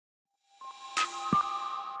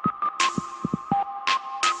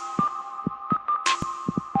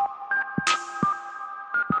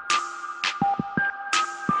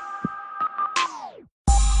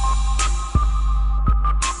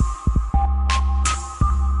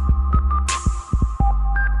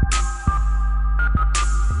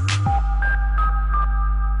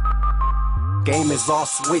Game is all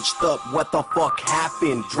switched up, what the fuck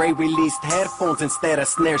happened? Dre released headphones instead of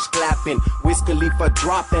snares clapping. Wiz Khalifa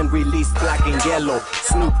dropped and released Black and Yellow.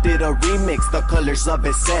 Snoop did a remix, the colors of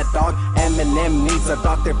his set, dog. Eminem needs a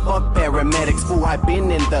doctor, fuck paramedics. Fool, I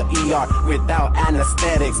been in the ER without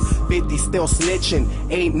anesthetics. 50 still snitching,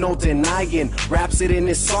 ain't no denying. Raps it in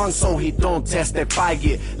his song so he don't testify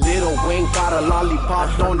it. Lil Wayne got a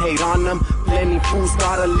lollipop, don't hate on him. Plenty fools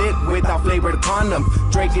got a lick without flavored condom.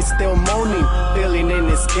 Drake is still moaning, filling in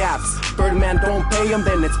his gaps. Birdman don't pay him,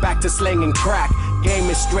 then it's back to slanging crack. Game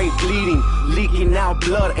is straight bleeding, leaking out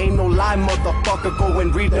blood. Ain't no lie, motherfucker, go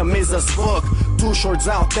and read the Mrs. book. Too Shorts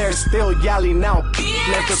out there still yelling out.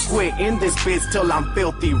 Never quit in this biz till I'm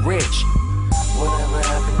filthy rich. Whatever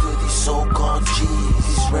happened to these so-called G's?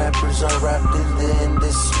 These rappers are wrapped in the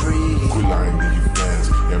industry. Quit lying to your fans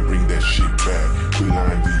and bring that shit back. Quit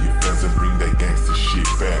lying to your fans and bring that gangster shit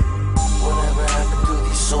back. Whatever happened to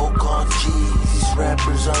these so-called G's? These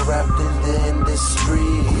rappers are wrapped in the industry.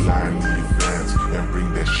 Quit lying to your fans and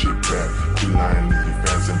bring that shit back. Quit lying to your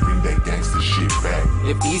fans and bring that gangster shit back.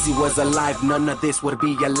 If Easy was alive, none of this would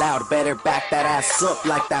be allowed. Better back that ass up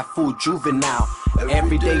like that fool Juvenile.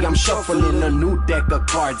 Every day I'm shuffling a new deck of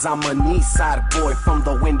cards. I'm an east side boy from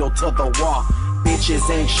the window to the wall. Bitches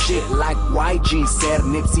ain't shit like YG said.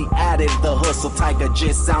 Nipsey added the hustle, Tiger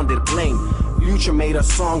just sounded plain. Future made a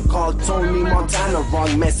song called Tony Montana.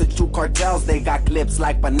 Wrong message to cartels, they got clips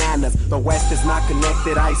like bananas. The West is not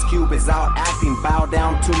connected, Ice Cube is out acting. Bow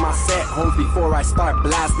down to my set homes before I start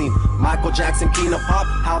blasting. Michael Jackson, King of Pop,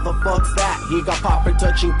 how the fuck's that? He got pop for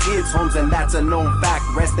touching kids' homes and that's a known fact.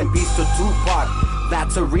 Rest in peace to Tupac,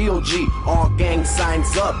 that's a real G. All gang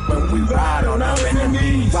signs up when we ride on our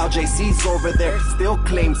enemies. While JC's over there still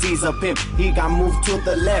claims he's a pimp. He got moved to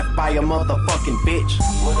the left by a motherfucking bitch.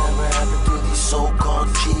 Whatever happened to these so-called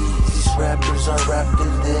G's? These rappers are wrapped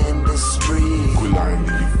in the industry. Quit lying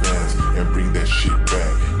to your fans and bring that shit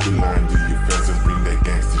back. Quit lying to your fans and bring that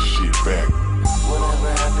gangster shit back. Whatever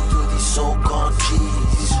happened to these so-called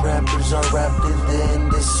G's? These rappers are wrapped in the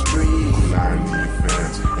industry. Quit lying to your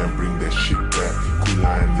fans and bring that shit back. Quit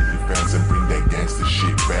lying to your fans and bring that gangster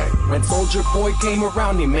shit back. When Soulja Boy came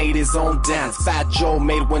around, he made his own dance. Fat Joe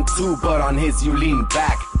made one too, but on his you lean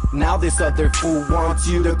back. Now this other fool wants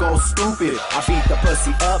you to go stupid. I beat the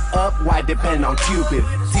pussy up, why depend on Cupid?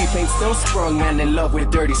 T-Pain still sprung and in love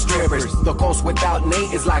with dirty strippers. The coast without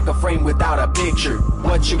Nate is like a frame without a picture.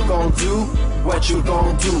 What you gon' do? What you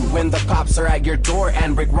gon' do when the cops are at your door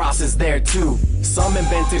and Rick Ross is there too? Some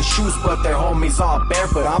invented shoes, but their homies all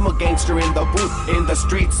barefoot. I'm a gangster in the booth, in the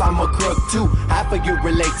streets I'm a crook too. Half of you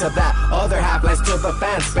relate to that, other half lies to the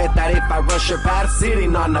fans. Bet that if I rush your path,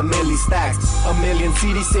 sitting on a milli stacks, a million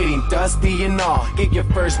CDs sitting dusty and all. Get your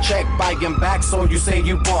first check, buying back, so you say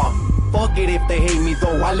you bought. Fuck it if they hate me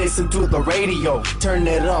though, I listen to the radio. Turn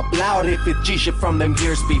it up loud if it's G shit from them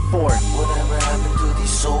years before. Whatever happened to these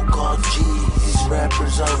so-called G's? These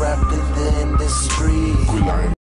rappers are wrapped in the industry. Quit lying.